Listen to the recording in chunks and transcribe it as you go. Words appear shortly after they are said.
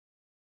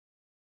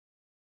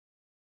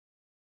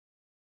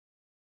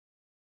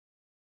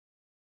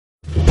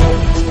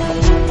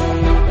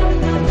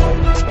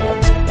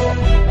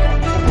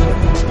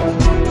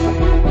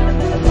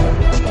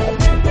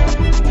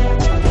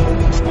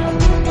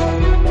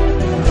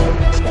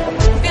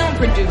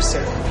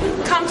producer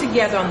come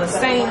together on the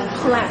same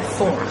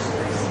platform,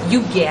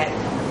 you get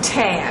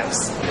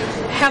tabs.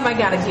 Have I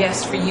got a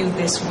guest for you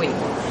this week?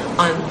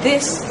 On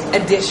this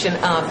edition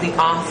of The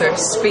Author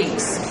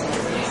Speaks,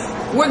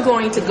 we're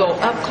going to go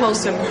up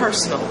close and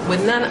personal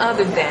with none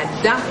other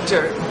than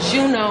Dr.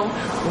 Juneau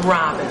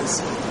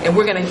Robbins. And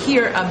we're going to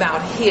hear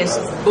about his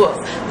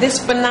book, this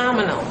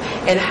phenomenon,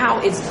 and how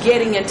it's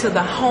getting into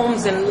the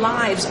homes and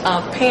lives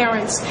of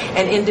parents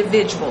and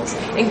individuals.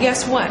 And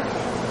guess what?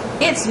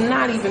 It's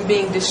not even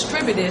being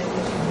distributed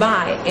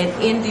by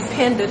an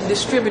independent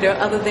distributor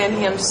other than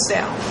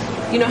himself.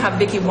 You know how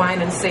Vicki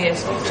Winans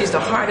says she's the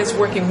hardest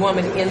working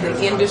woman in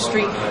the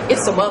industry?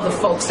 It's some other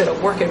folks that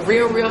are working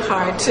real, real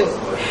hard too.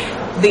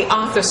 The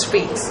Author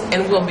Speaks,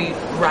 and we'll be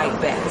right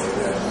back.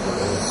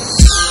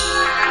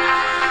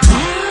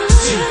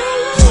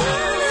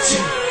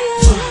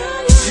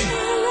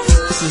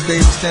 This is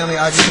David Stanley.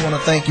 I just want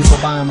to thank you for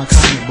buying my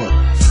comic book.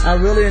 I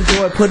really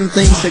enjoyed putting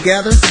things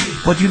together,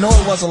 but you know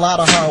it was a lot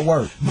of hard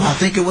work. I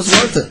think it was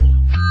worth it.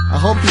 I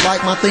hope you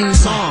like my theme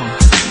song.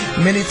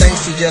 Many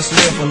thanks to Just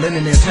Live for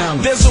lending their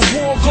talent. There's a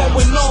war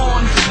going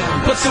on,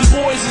 but some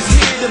boys is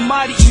here, the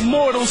mighty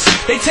immortals.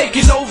 They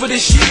taking over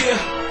this year.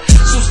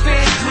 So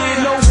stand clear,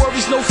 no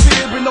worries, no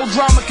fear, and no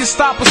drama can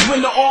stop us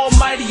when the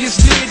Almighty is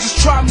near.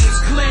 Just try me,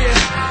 it's clear.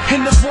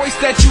 And the voice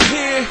that you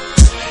hear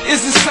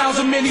is the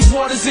sounds of many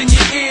waters in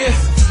your ear.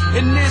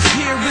 And this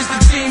here is the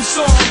theme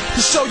song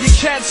to show your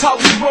cats how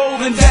we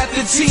roll and that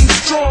the team's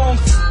strong.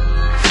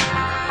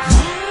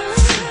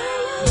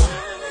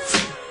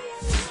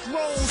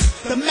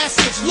 The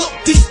message, look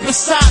deep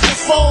inside the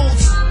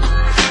folds.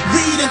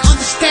 Read and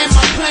understand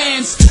my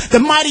plans. The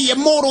mighty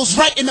immortals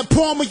right in the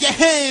palm of your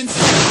hands.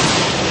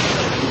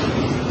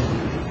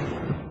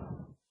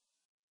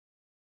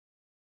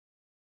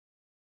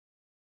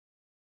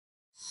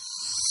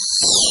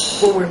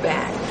 Well, we're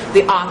back.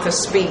 The Author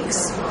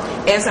Speaks.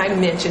 As I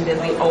mentioned in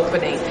the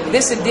opening,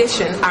 this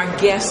edition, our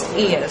guest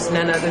is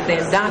none other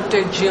than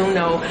Dr.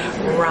 Juneau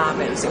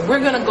Robbins. And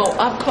we're going to go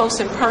up close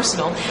and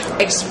personal,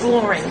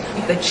 exploring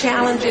the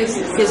challenges,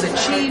 his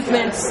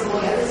achievements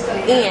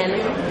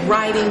in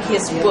writing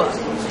his book.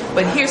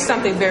 But here's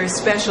something very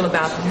special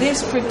about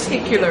this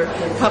particular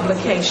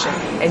publication,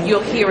 and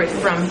you'll hear it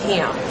from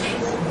him.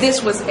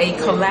 This was a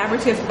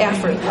collaborative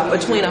effort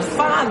between a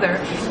father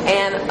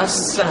and a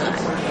son,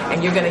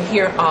 and you're going to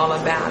hear all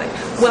about it.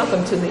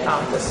 Welcome to the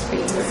Author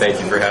Speaks.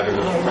 Thank you for having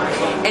me.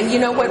 And you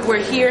know what?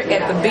 We're here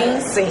at the Bean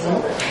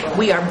Scene.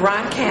 We are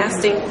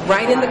broadcasting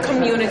right in the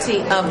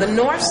community of the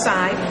north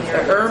side,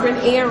 the urban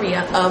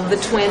area of the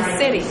Twin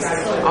Cities.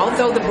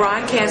 Although the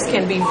broadcast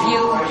can be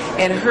viewed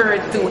and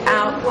heard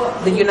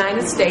throughout the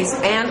United States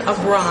and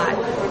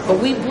abroad, but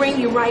we bring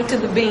you right to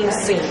the Bean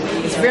Scene.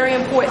 It's very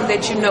important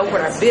that you know what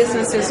our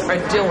businesses are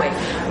doing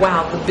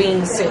while the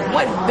Bean Scene.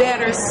 What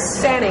better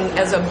setting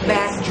as a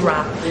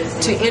backdrop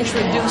to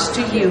introduce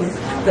to you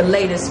the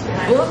latest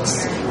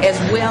books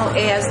as well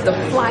as the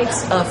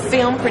plights of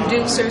film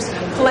producers,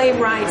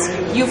 playwrights.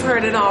 You've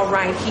heard it all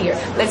right here.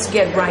 Let's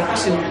get right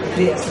to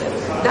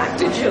business.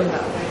 Dr. Juneau.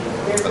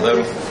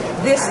 Hello.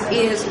 This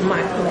is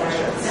my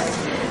pleasure.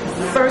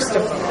 First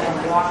of all,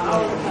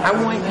 I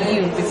want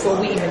you, before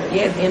we even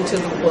get into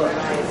the book,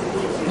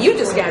 you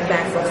just got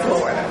back from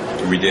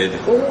Florida. We did.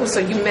 Oh, so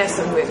you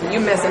messing with me. You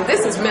messing.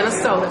 This is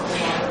Minnesota.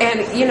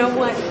 And you know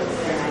what?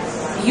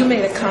 You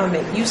made a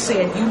comment. You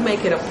said you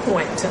make it a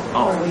point to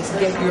always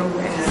get your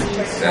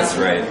rest. That's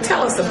right.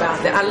 Tell us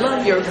about that. I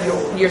love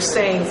your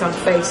sayings on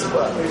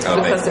Facebook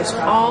because there's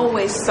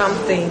always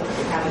something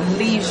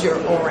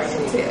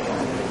leisure-oriented.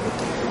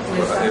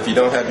 If you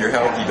don't have your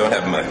health, you don't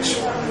have much,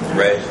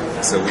 right?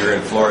 So we were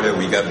in Florida,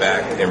 we got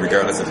back, and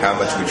regardless of how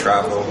much we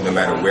travel, no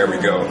matter where we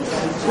go,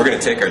 we're going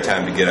to take our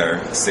time to get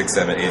our 6,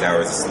 7, 8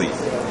 hours of sleep.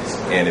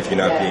 And if you're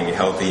not being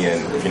healthy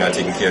and if you're not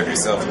taking care of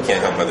yourself, you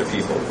can't help other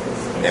people.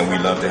 And we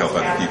love to help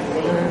other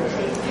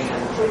people.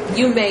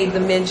 You made the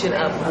mention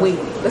of we.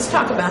 Let's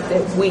talk about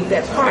that we,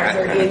 that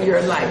partner in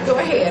your life. Go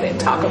ahead and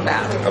talk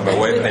about it. My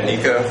wife,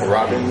 Anika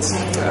Robbins,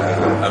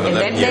 of 11 and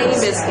that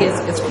years.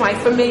 name is quite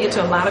familiar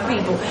to a lot of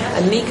people.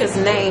 Anika's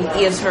name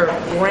is her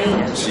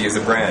brand. She is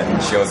a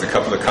brand. She owns a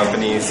couple of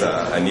companies,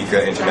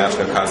 Anika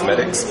International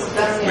Cosmetics,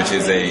 which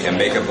is a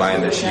makeup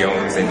line that she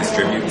owns and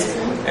distributes.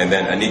 And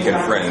then Anika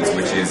and Friends,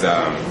 which is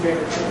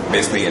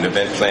basically an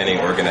event planning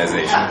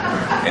organization.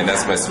 And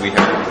that's my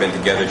sweetheart. We've been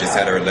together, just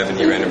had our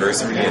 11-year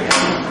anniversary,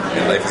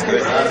 and life is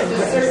good.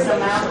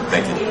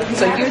 Thank you.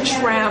 So you're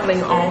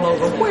traveling all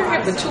over. Where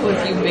have the two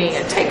of you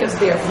been? Take us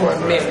there for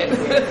a minute.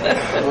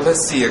 Well,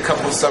 let's see. A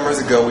couple of summers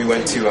ago, we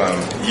went to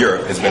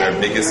Europe. It's been our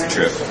biggest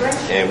trip.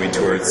 And we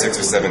toured 6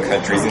 or 7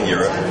 countries in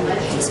Europe.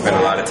 Spent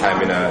a lot of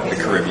time in the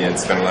Caribbean.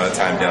 Spent a lot of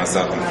time down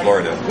south in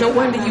Florida. No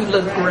wonder you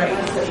look great.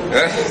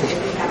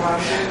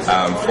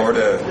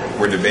 Florida,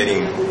 we're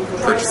debating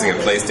purchasing a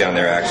place down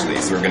there actually,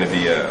 so we're going to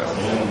be a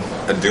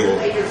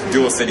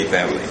dual city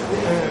family.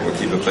 We'll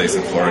keep a place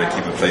in Florida,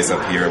 keep a place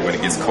up here. When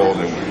it gets cold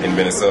in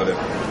Minnesota,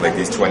 like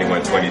these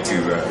 21,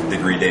 22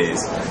 degree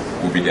days,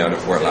 we'll be down in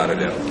Fort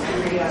Lauderdale.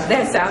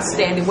 That's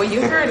outstanding. Well,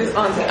 you heard it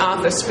on The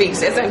Author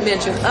Speaks. As I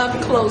mentioned,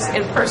 up close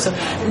and personal.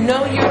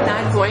 No, you're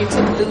not going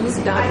to lose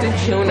Dr.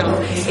 Juneau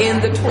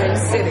in the Twin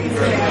Cities.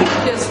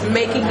 He's just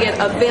making it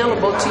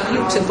available to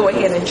you to go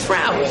ahead and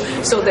travel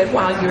so that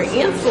while you're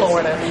in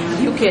Florida,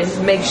 you can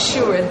make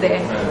sure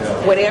that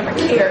whatever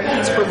care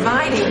he's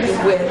providing you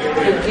with,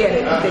 you get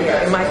it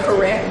there. Am I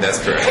correct? That's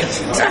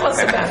correct. Tell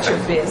us about your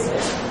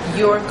business,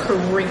 your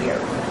career.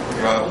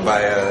 Well,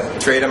 by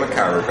trade, I'm a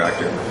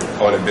chiropractor.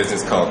 I own a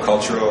business called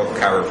Cultural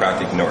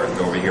Chiropractic North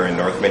over here in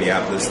North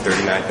Minneapolis,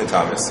 39th and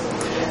Thomas.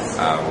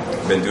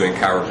 Been doing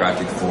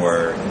chiropractic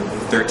for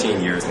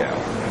 13 years now.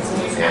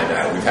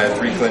 And we've had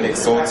 3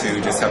 clinics, sold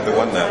 2, just have the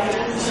 1 left.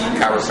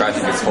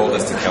 Chiropractic is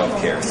holistic health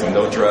care, so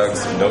no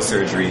drugs, no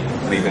surgery,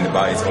 leaving the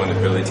body's own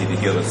ability to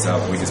heal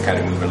itself. We just kind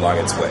of move along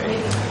its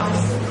way.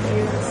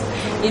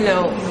 You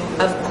know,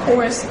 of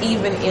course,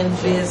 even in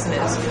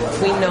business,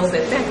 we know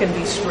that that can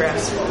be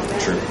stressful.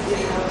 True.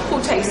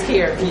 Who takes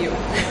care of you?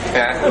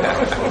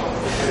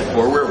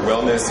 Well, we're a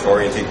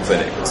wellness-oriented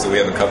clinic, so we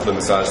have a couple of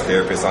massage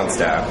therapists on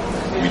staff.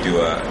 We do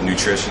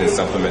nutrition and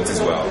supplements as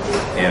well,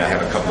 and I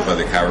have a couple of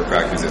other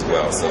chiropractors as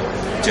well. So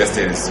just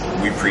as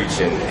we preach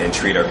and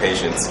treat our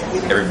patients,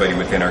 everybody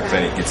within our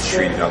clinic gets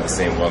treated on the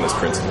same wellness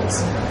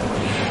principles.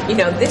 You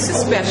know, this is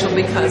special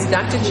because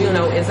Dr.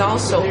 Juneau is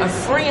also a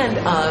friend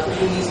of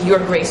Your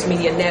Grace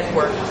Media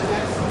Network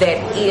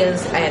that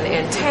is,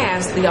 and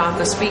TAS, The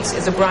Author Speaks,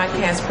 is a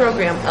broadcast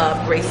program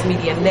of Grace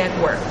Media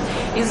Network.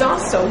 He's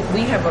also,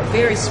 we have a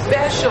very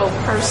special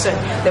person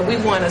that we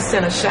want to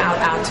send a shout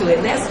out to,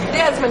 and that's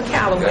Desmond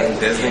Calloway.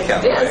 Desmond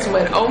Calloway.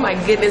 Desmond, oh my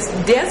goodness,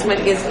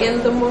 Desmond is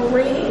in the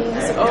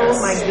Marines. Oh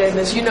my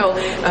goodness, you know,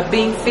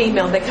 being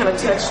female, that kind of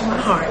touched my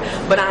heart.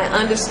 But I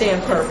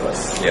understand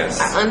purpose. Yes.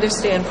 I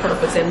understand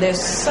purpose, and there's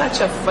such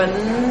a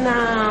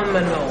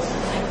phenomenal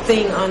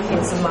thing on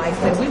his life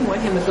that we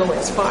want him to go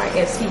as far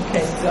as he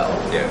can go.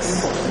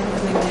 Yes.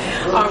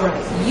 All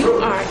right, you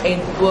are a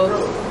book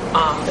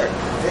author.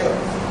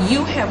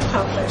 You have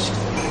published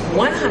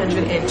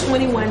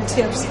 121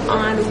 tips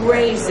on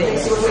raising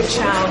a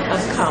child of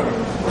color.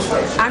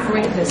 I've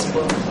read this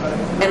book,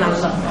 and I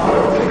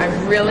love it. I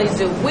really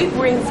do. We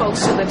bring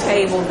folks to the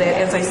table that,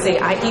 as I say,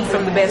 I eat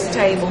from the best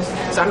tables,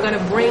 so I'm going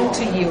to bring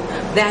to you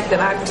that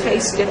I've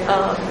tasted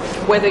of,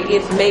 whether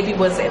it maybe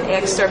was an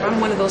excerpt. I'm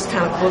one of those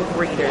kind of book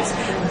readers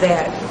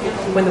that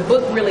when the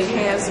book really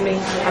has me,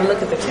 I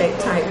look at the table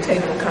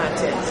of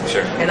contents.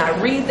 Sure. And I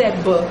read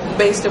that book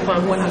based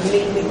upon what I'm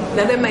needing.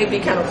 Now, that may be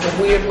kind of a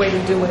weird way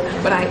to do it,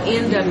 but I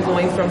end up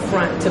going from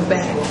front to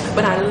back.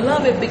 But I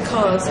love it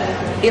because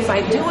if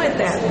I do it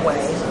that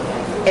way,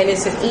 and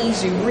it's an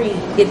easy read,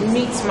 it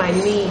meets my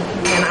need,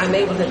 and I'm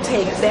able to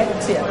take that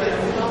tip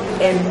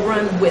and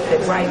run with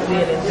it right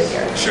then and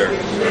there. Sure.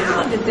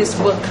 How did this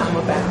book come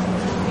about?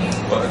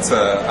 Well,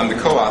 I'm the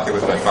co-author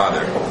with my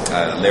father,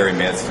 Larry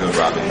Mansfield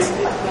Robbins,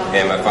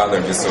 and my father,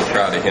 I'm just so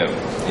proud of him.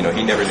 You know,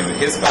 he never knew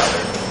his father.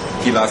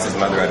 He lost his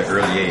mother at an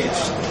early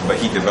age, but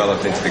he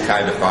developed into the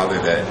kind of father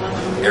that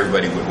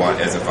everybody would want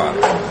as a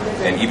father.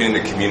 And even in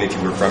the community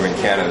we're from in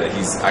Canada,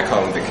 I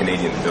call him the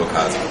Canadian Bill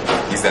Cosby.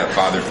 He's that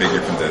father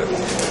figure from the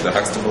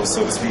Huxtables,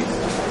 so to speak.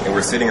 And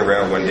we're sitting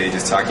around one day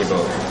just talking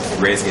about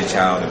raising a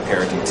child and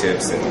parenting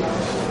tips, and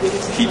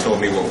he told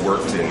me what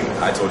worked, and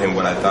I told him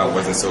what I thought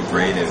wasn't so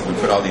great, and we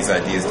put all these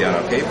ideas down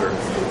on paper,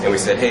 and we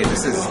said, hey,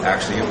 this is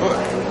actually a book.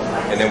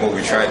 And then what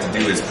we tried to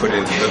do is put it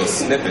into little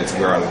snippets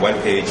where on one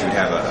page you'd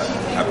have a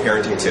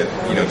parenting tip,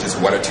 you know, just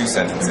 1 or 2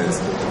 sentences.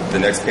 The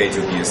next page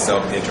would be a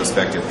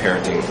self-introspective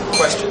parenting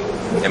question.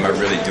 Am I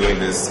really doing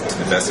this to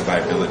the best of my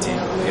ability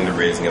in the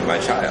raising of my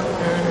child?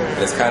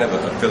 And it's kind of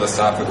a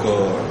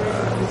philosophical,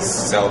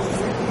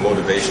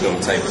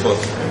 self-motivational type book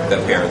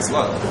that parents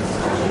love.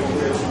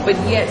 But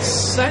yet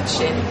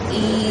such an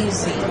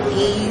easy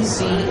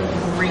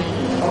read.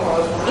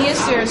 Is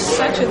there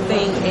such a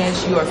thing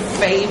as your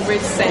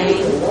favorite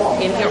saying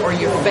in here or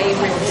your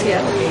favorite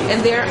tip?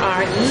 And there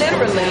are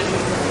literally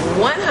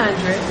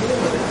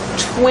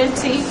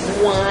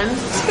 121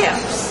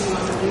 tips.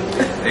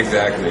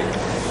 Exactly.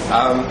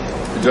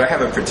 Do I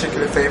have a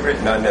particular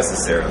favorite? Not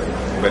necessarily.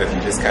 But if you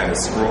just kind of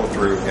scroll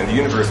through, and the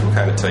universe will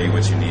kind of tell you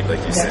what you need,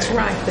 like you said. That's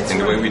right. And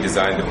the way we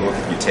designed the book,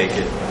 if you take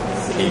it,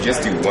 and you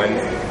just do one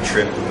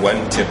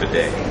tip a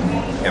day,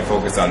 and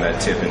focus on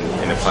that tip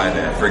and apply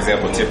that. For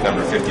example, tip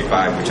number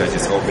 55, which I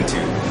just opened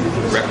to,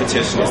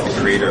 repetition is the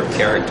creator of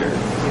character.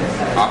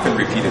 Often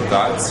repeated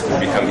thoughts will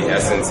become the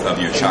essence of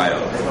your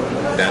child.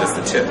 That is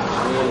the tip.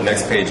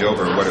 Next page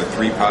over, what are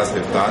 3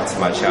 positive thoughts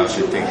my child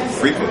should think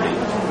frequently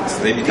so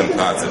they become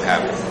thoughts of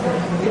habit?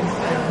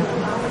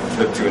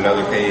 Flip to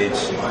another page.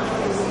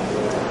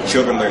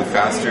 Children learn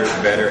faster,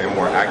 better, and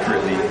more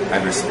accurately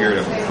under spirit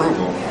of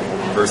approval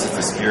versus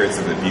the spirits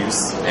of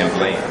abuse and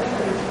blame.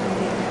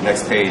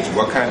 Next page,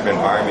 what kind of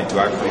environment do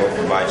I promote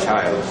for my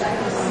child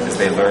as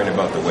they learn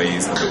about the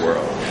ways of the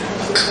world?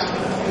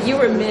 You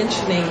were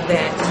mentioning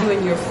that you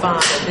and your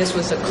father, this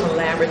was a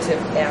collaborative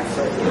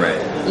effort.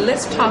 Right.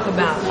 Let's talk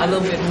about a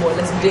little bit more.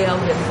 Let's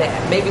delve in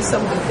that. Maybe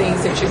some of the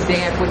things that your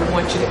dad wouldn't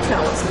want you to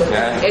tell us, but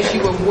as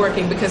you were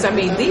working, because I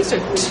mean, these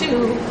are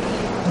two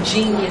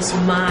genius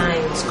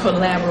minds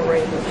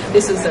collaborating.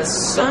 This is a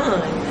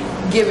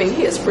son giving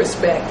his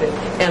perspective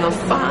and a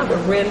father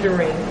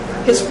rendering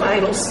his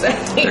final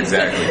say.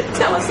 Exactly.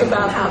 Tell us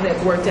about how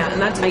that worked out,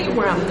 and I'll tell you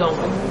where I'm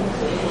going.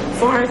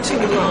 Far too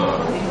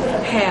long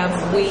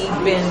have we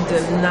been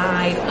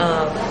denied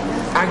of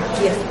our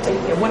gifting.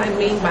 And what I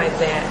mean by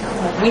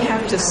that, we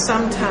have to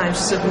sometimes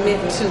submit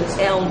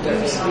to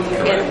elders.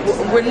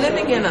 And we're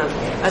living in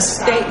a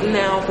state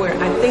now where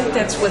I think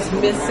that's what's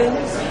missing.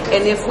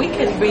 And if we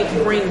can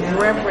bring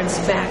reverence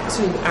back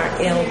to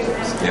our elders,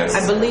 yes.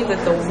 I believe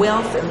that the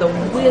wealth and the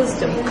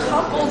wisdom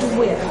coupled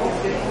with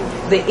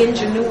the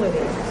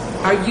ingenuity,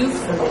 our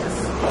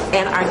youthfulness,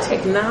 and our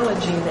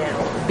technology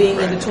now, being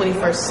in the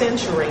 21st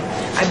century,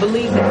 I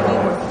believe that we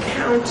will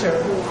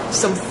counter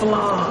some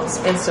flaws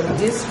and some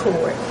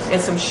discord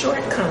and some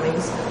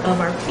shortcomings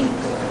of our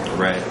people.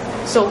 Right.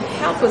 So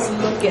help us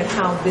look at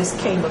how this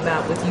came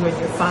about with you and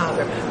your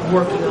father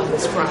working on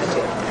this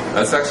project.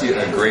 That's actually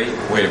a great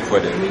way to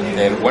put it.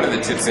 And one of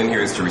the tips in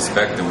here is to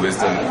respect the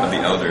wisdom of the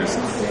elders.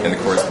 And the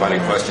corresponding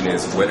question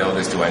is, what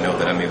elders do I know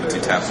that I'm able to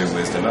tap their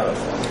wisdom of?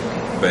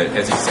 But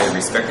as you say,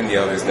 respecting the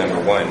elders, number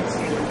one,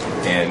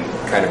 and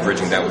kind of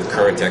bridging that with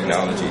current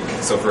technology.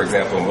 So, for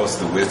example,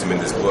 most of the wisdom in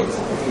this book,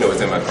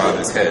 is in my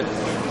father's head.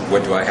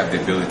 What do I have the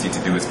ability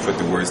to do is put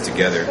the words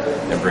together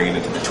and bring it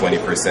into the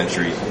 21st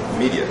century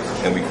media,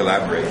 and we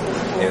collaborate.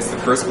 And it's the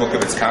first book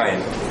of its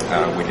kind.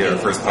 We did our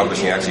first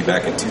publishing actually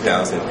back in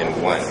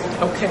 2001.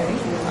 Okay.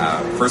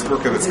 First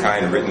book of its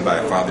kind, written by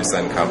a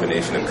father-son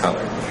combination of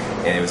color.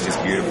 And it was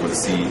just beautiful to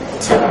see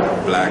two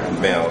black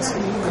males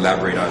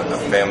collaborate on a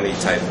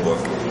family-type book,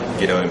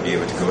 and be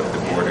able to go to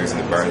the Borders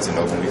and the Barnes &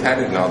 Noble. We've had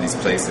it in all these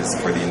places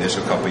for the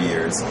initial couple of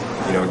years.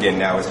 Again,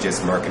 now it's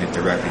just marketed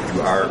directly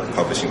through our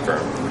publishing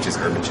firm, which is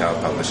Urban Child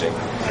Publishing.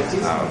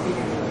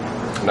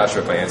 I'm not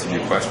sure if I answered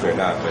your question or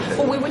not, but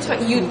well, we were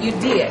talking. You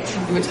did.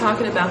 You were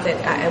talking about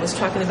that. I was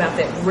talking about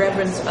that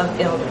reverence of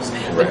elders.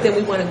 But right. Then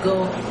we want to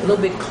go a little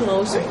bit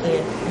closer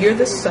in. You're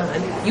the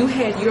son. You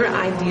had your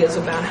ideas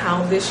about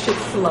how this should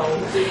flow.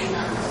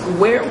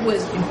 Where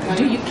was?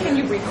 Can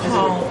you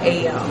recall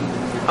a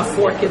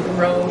fork in the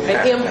road,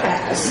 an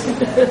impasse?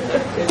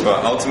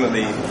 Well,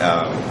 ultimately,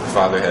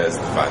 father has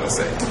the final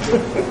say.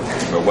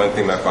 But one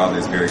thing my father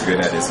is very good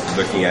at is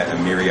looking at a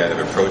myriad of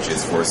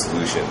approaches for a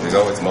solution. There's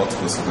always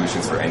multiple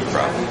solutions for any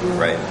problem,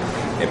 right?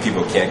 And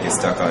people can't get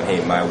stuck on,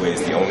 hey, my way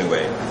is the only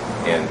way,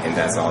 and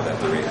that's all that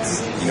there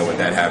is. When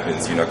that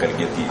happens, you're not going to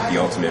get the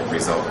ultimate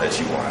result that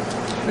you want.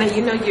 Now,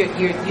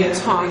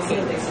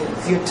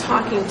 you're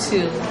talking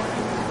to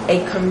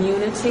a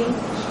community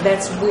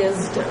that's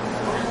wisdom.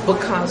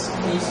 Because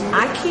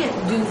I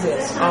can't do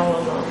this all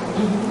alone.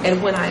 Mm-hmm.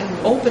 And when I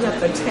open up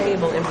the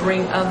table and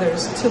bring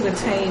others to the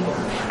table,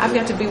 I've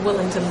got to be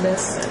willing to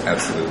listen.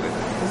 Absolutely.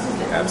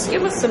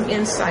 Give us some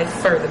insight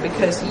further,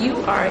 because you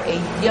are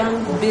a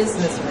young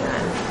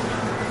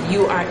businessman.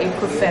 You are a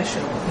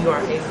professional. You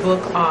are a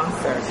book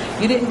author.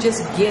 You didn't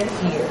just get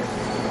here.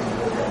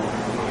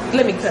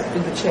 Let me cut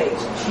through the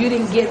chase. You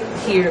didn't get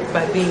here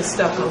by being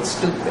stuck on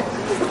stupid.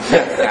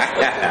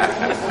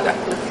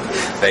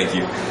 Thank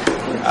you.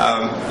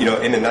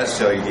 In a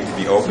nutshell, you need to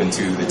be open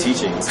to the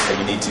teachings,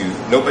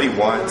 and nobody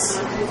wants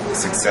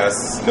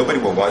success. Nobody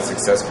will want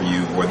success for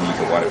you more than you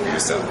can want it for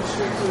yourself.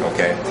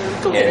 Okay?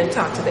 Go ahead and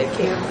talk to that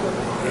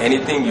camera.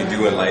 Anything you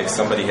do in life,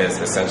 somebody has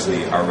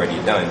essentially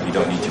already done. You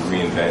don't need to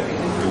reinvent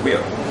the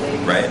wheel,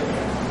 right?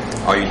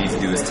 All you need to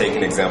do is take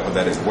an example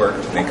that has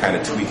worked and kind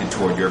of tweak it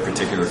toward your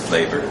particular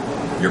flavor,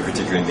 your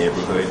particular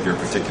neighborhood, your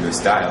particular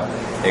style,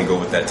 and go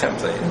with that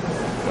template.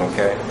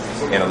 Okay?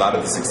 And a lot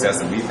of the success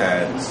that we've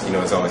had,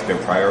 has always been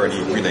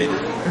priority related.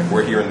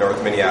 We're here in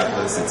North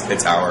Minneapolis.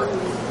 It's our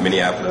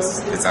Minneapolis.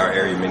 It's our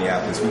area of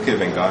Minneapolis. We could have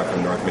been gone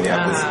from North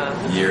Minneapolis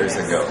years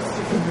ago.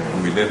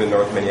 We live in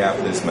North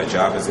Minneapolis. My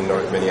job is in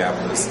North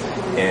Minneapolis.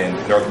 And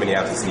North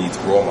Minneapolis needs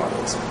role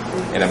models.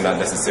 And I'm not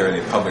necessarily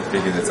a public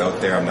figure that's out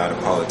there. I'm not a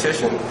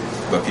politician.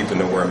 But people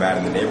know where I'm at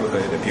in the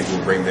neighborhood, and people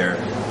will bring their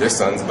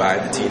sons by.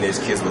 The teenage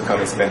kids will come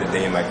and spend a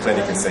day in my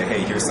clinic and say,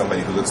 hey, here's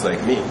somebody who looks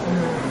like me,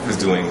 who's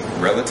doing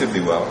relatively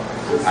well.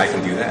 I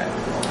can do that.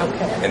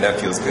 Okay. And that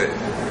feels good.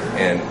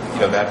 And,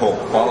 that whole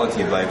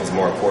quality of life is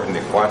more important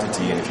than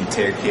quantity. And if you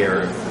take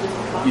care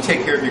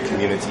of your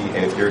community,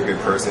 and if you're a good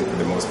person, for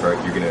the most part,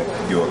 you're going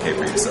to do okay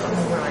for yourself.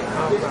 All right.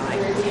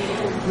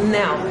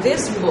 Now,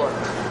 this book,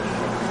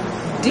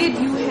 did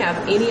you have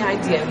any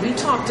idea? We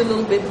talked a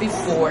little bit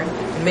before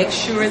make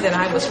sure that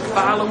I was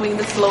following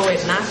the flow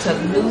and not to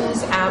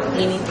lose out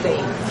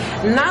anything.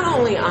 Not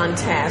only on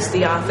task,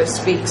 the author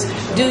speaks,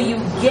 do you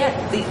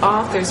get the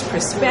author's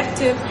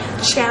perspective,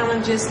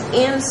 challenges,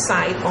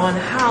 insight on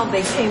how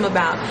they came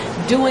about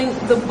doing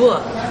the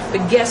book.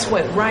 But guess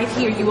what? Right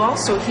here, you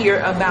also hear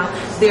about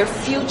their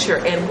future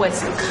and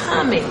what's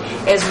coming,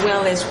 as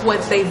well as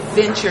what they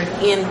ventured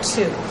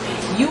into.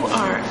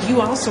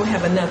 You also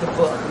have another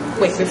book.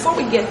 Wait, before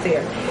we get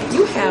there,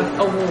 you have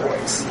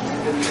awards.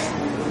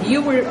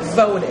 You were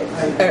voted,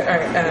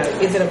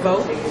 is it a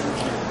vote?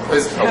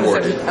 It's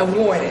awarded.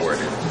 Awarded.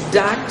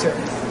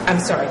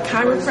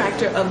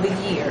 Chiropractor of the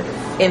Year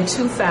in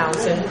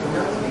 2000.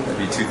 It'd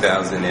be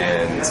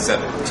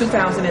 2007.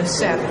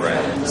 2007.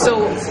 Right. So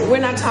we're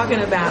not talking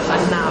about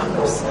a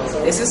novice.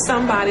 This is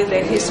somebody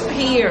that his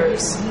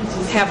peers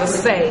have a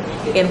say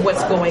in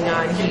what's going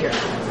on here.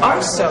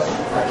 Also,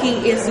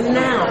 he is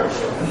now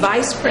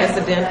Vice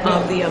President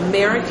of the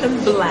American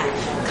Black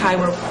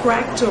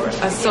Chiropractor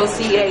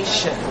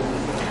Association.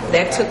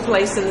 That took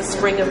place in the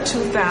spring of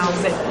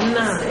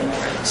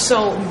 2009.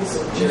 So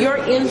your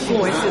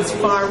influence is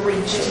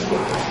far-reaching.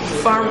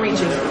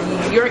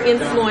 Your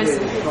influence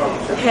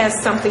has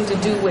something to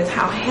do with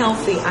how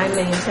healthy I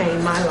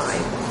maintain my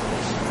life.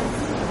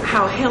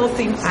 How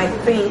healthy I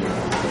think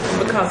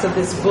because of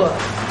this book.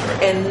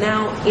 And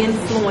now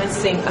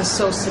influencing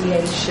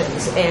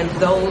associations and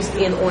those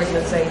in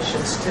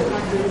organizations too.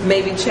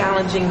 Maybe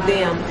challenging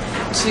them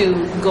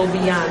to go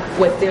beyond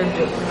what they're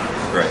doing.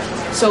 Right.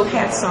 So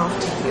hats off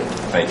to you.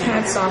 Thank you.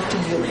 Hats off to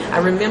you. I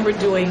remember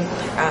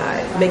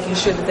making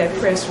sure that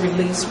press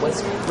release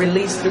was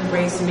released through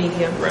Grace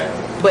Media. Right.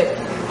 But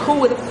who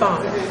would have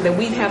thought that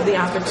we'd have the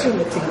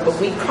opportunity, but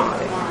we caught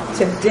it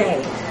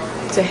today,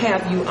 to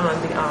have you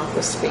on The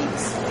Author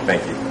Speaks.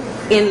 Thank you.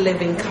 In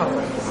living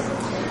color.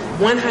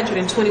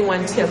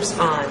 121 tips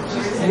on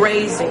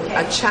raising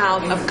a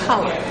child of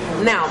color.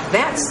 Now,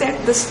 that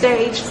set the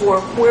stage for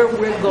where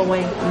we're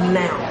going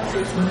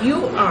now.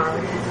 You are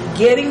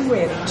getting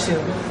ready to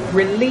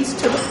release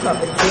to the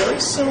public very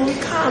soon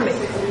coming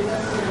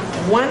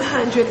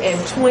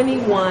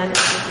 121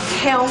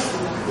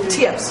 health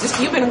tips.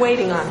 You've been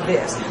waiting on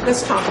this.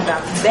 Let's talk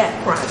about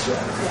that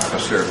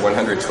project. Sure.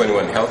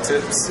 121 health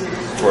tips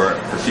for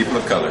people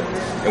of color.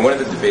 And one of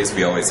the debates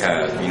we always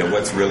have,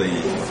 what's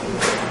really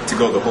to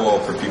go the whole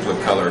for people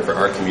of color, for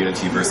our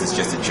community versus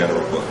just a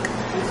general book.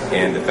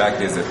 And the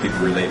fact is that people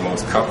relate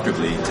most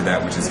comfortably to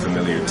that which is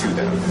familiar to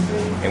them.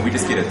 And we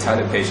just get a ton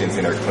of patients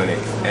in our clinic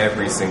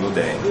every single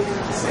day.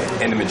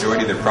 And the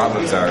majority of their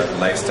problems are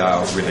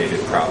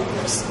lifestyle-related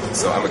problems.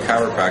 So I'm a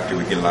chiropractor.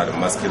 We get a lot of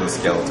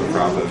musculoskeletal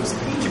problems.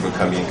 People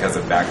come in because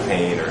of back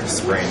pain or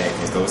sprained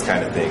ankles, those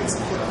kind of things.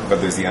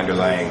 Whether it's the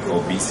underlying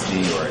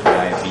obesity or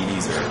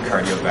diabetes or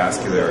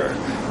cardiovascular or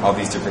all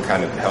these different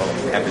kind of health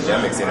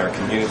epidemics in our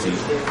community,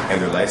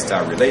 and they're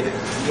lifestyle-related.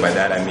 By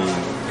that I mean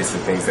it's the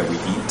things that we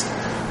eat.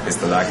 It's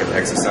the lack of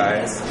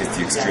exercise. It's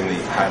the extremely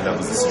high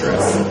levels of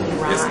stress.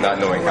 It's not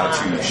knowing how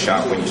to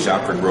shop when you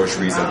shop for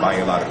groceries and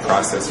buying a lot of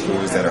processed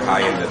foods that are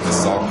high in the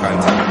salt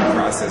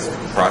content,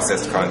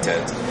 processed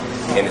content.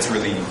 And it's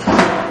really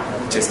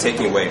just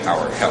taking away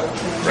our health,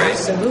 right?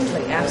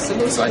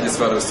 Absolutely. So I just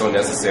felt it was so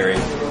necessary.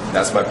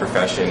 That's my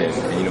profession.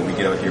 And we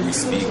get out here, we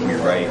speak, we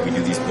write, we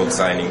do these book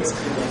signings.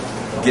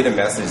 Get a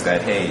message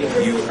that, hey,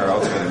 you are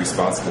ultimately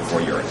responsible for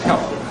your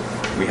health.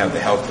 We have the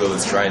health bill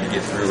that's trying to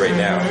get through right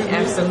now.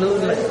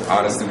 Absolutely.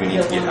 Honestly, we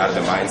need to get out of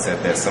the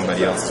mindset that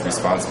somebody else is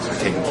responsible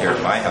for taking care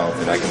of my health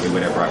and I can do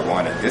whatever I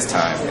want at this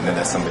time and then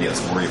let somebody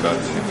else worry about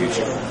it in the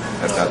future.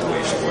 That's not the way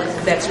it should work.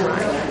 That's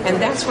right. And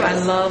that's what I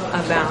love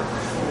about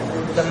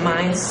the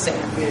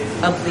mindset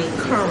of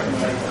the current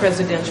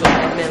presidential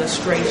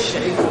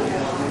administration.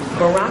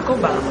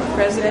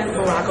 President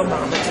Barack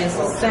Obama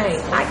is saying,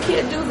 I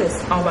can't do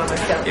this all by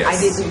myself. Yes. I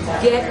didn't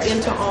get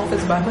into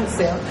office by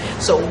myself,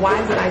 so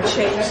why would I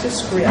change the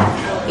script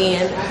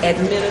in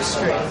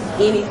administering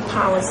any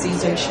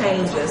policies and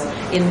changes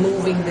in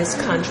moving this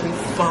country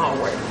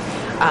forward?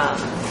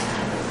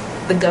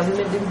 The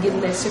government didn't get in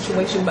that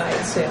situation by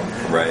itself.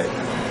 Right.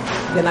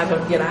 They're not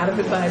going to get out of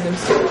it by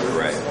themselves.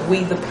 Right.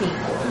 We the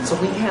people. So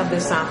we have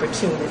this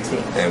opportunity.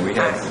 And we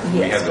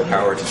have the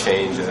power to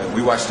change.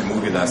 We watched a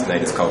movie last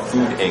night. It's called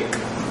Food Inc.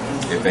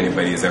 If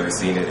anybody has ever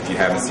seen it. If you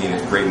haven't seen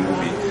it, great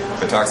movie.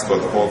 It talks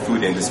about the whole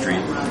food industry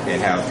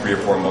and how 3 or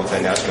 4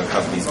 multinational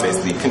companies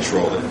basically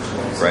control it,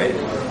 right?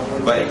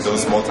 But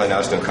those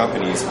multinational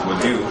companies will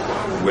do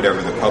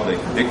whatever the public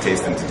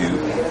dictates them to do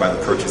by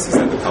the purchases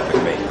that the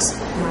public makes.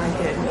 My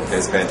goodness.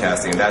 It's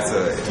fantastic. And that's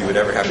if you would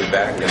ever have me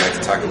back and like to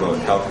talk about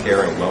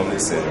healthcare and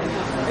wellness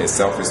and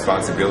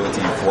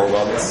self-responsibility for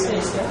wellness,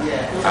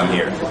 I'm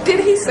here. Did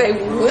he say,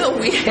 will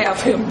we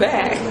have him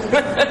back?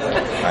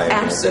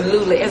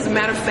 Absolutely. As a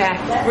matter of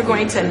fact, we're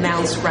going to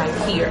announce right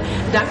here.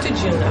 Dr.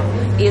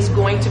 Juneau is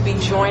going to be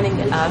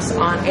joining us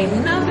on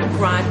another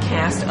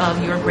broadcast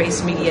of your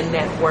Grace Media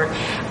Network.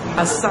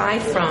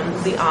 aside from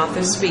the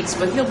author speaks,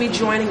 but he'll be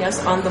joining us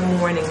on the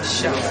morning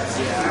show,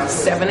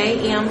 7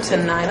 a.m. to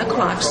 9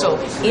 o'clock. So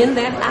in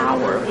that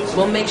hour,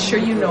 we'll make sure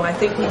you know, I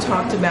think we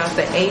talked about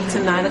the 8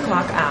 to 9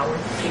 o'clock hour.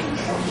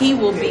 He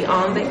will be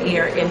on the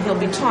air and he'll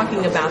be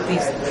talking about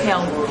these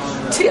health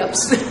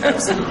tips.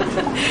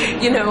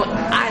 You know,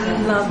 I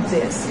love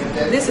this.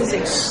 This is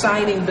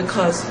exciting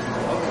because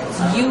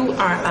you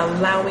are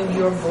allowing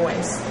your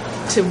voice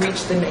to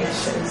reach the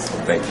nations.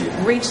 Thank you.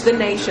 Reach the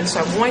nations. So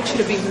I want you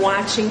to be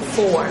watching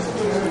for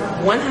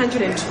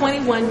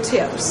 121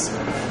 tips.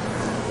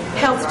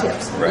 Health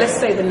tips. Right. Let's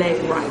say the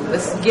name right.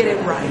 Let's get it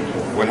right.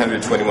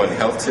 121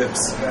 health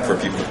tips for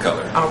people of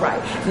color. All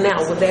right.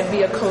 Now, will that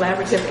be a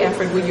collaborative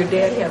effort? Will your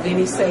dad have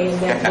any say in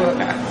that book?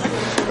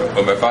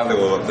 Well, my father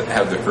will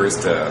have the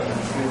first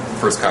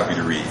copy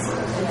to read.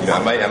 You know,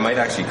 I might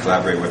actually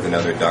collaborate with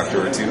another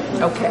doctor or two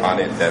on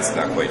it. That's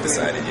not quite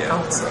decided yet.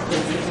 Okay. So.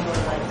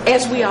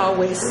 As we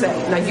always say,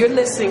 now you're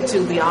listening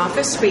to The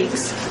Author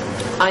Speaks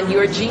on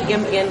your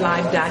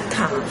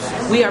GMNLive.com.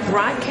 We are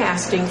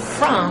broadcasting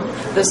from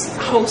the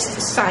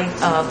host site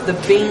of the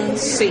Bean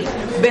Seat,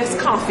 best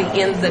coffee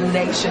in the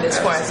nation as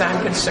far as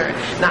I'm concerned.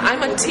 Now,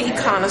 I'm a tea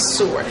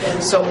connoisseur,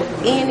 so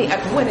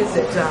what is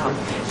it,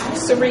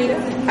 Sarita?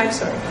 I'm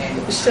sorry,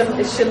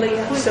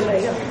 Shalea?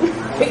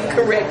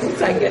 Correct me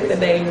if I get the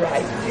name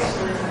right.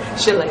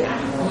 Shalea,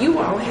 you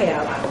all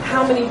have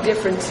how many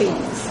different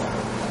teas?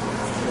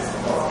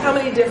 How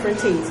many different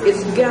teas?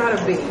 It's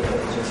gotta be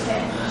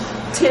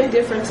 10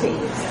 different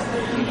teas.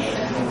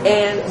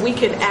 And we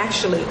can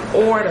actually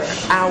order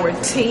our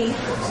tea.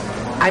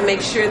 I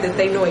make sure that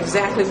they know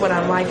exactly what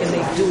I like and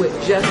they do it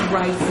just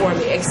right for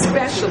me,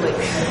 especially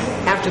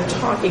after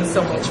talking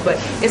so much. But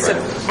it's an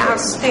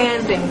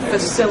outstanding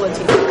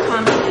facility to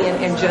come in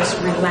and just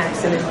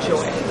relax and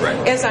enjoy.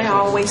 Right. As I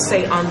always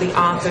say on The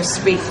Author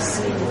Speaks,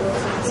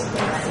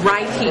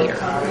 right here,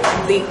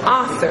 the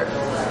author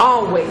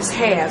always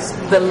has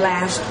the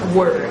last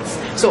words.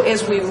 So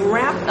as we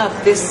wrap up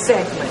this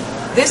segment,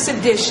 this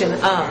edition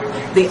of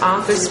The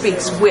Author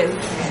Speaks with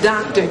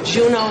Dr.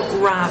 Juneau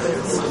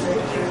Robbins,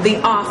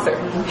 the author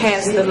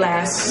has the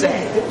last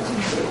say.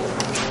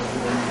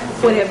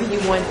 Whatever you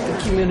want the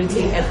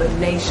community and the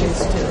nations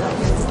to know.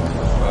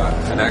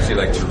 I'd actually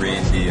like to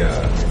read the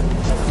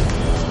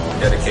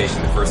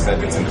dedication, the first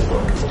sentence in the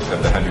book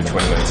of the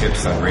 121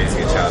 tips on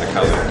raising a child of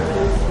color.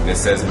 And it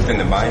says, within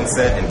the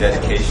mindset and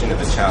dedication of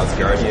the child's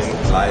guardian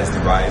lies the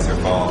rise or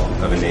fall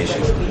of a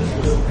nation.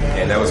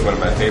 And that was one of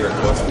my favorite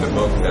quotes from the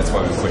book. That's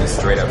why we put it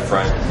straight up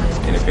front.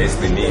 And it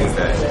basically means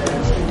that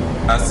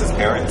us as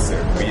parents,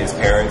 or we as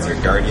parents, or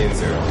guardians,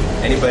 or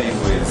anybody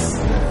who is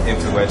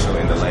influential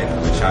in the life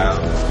of a child,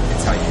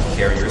 it's how you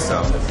carry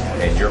yourself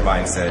and your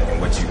mindset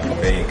and what you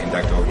convey and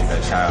conduct over to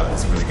that child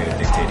is really going to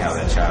dictate how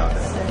that child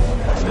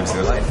lives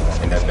their life,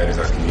 and that betters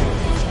our community.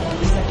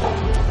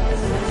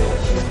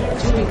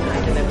 To be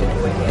kind enough to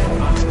go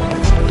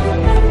ahead.